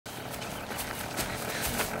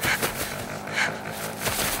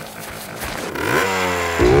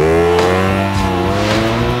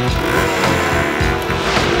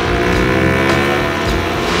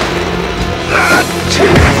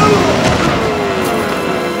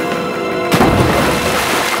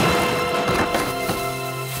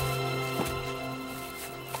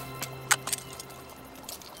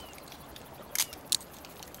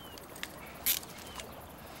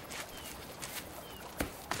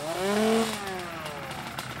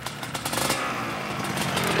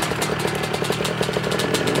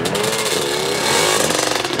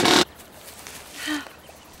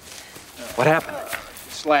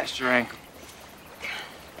splashed your ankle.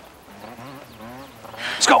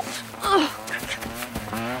 Let's go.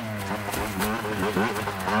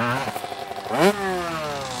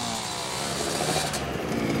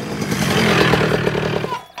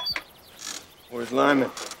 Where's Lyman?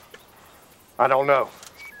 I don't know.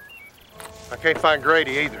 I can't find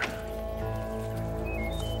Grady either.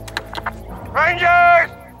 Rangers!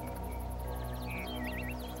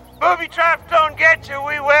 Booby traps don't get you,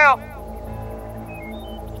 we will.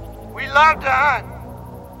 We love to hunt.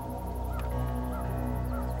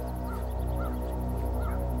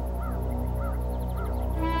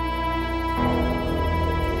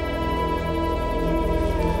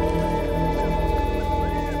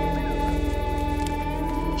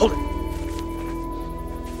 Hold it.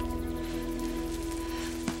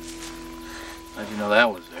 How'd you know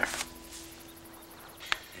that was there?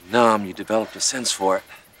 You're numb, you developed a sense for it.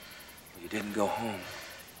 But you didn't go home.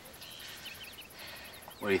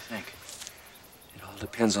 What do you think? It all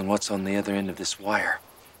depends on what's on the other end of this wire.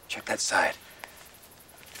 Check that side.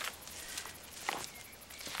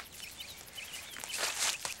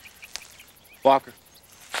 Walker.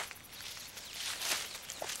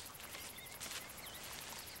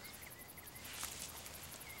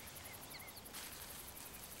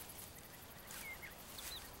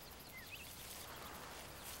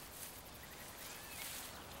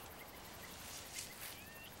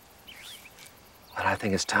 But I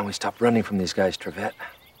think it's time we stop running from these guys, Trivette.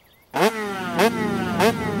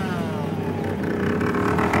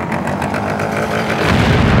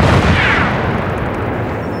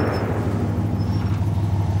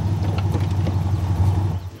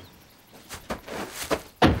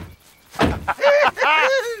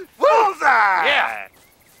 Bullseye! Yeah.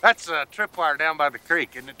 That's a tripwire down by the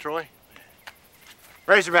creek, isn't it, Troy?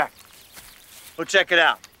 Razorback. We'll check it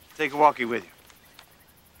out. Take a walkie with you.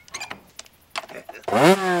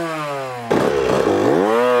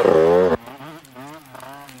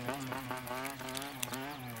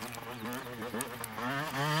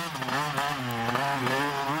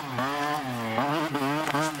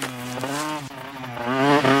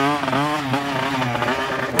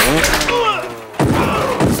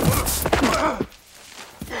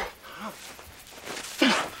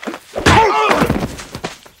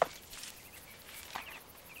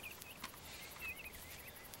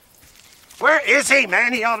 Where is he,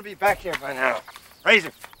 man? He ought to be back here by now.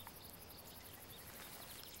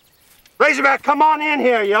 Razorback, come on in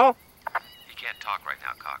here, yo. You can't talk right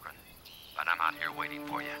now, Cochran, but I'm out here waiting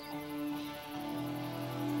for you.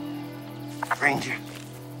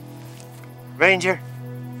 Ranger,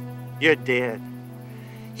 you're dead.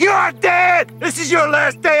 You're dead! This is your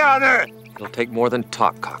last day on Earth! It'll take more than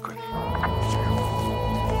talk, Cochran.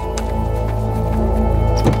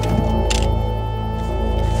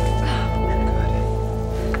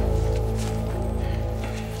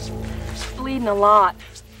 Bleeding a lot.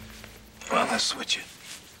 Well, let's switch it.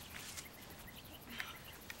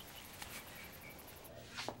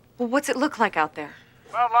 Well, what's it look like out there?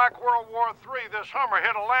 Felt like World War III. This Hummer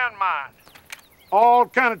hit a landmine. All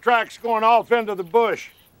kind of tracks going off into the bush.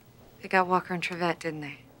 They got Walker and Trivette, didn't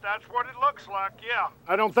they? That's what it looks like, yeah.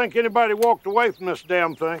 I don't think anybody walked away from this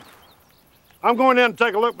damn thing. I'm going in and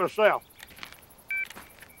take a look myself.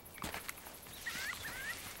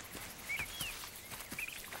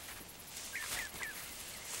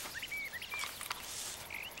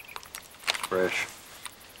 Fresh.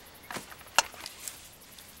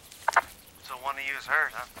 So one of you's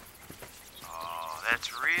hurt, huh? Oh,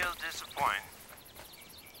 that's real disappointing.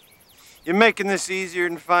 You're making this easier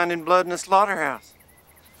than finding blood in a slaughterhouse.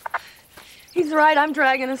 He's right, I'm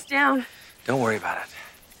dragging us down. Don't worry about it.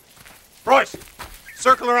 Royce,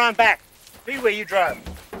 circle around back. Pee-wee, you drive.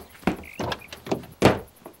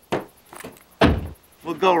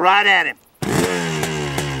 We'll go right at him.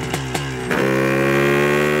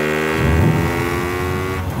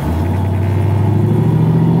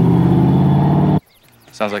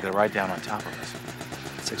 Sounds like they're right down on top of us.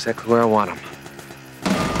 That's exactly where I want them.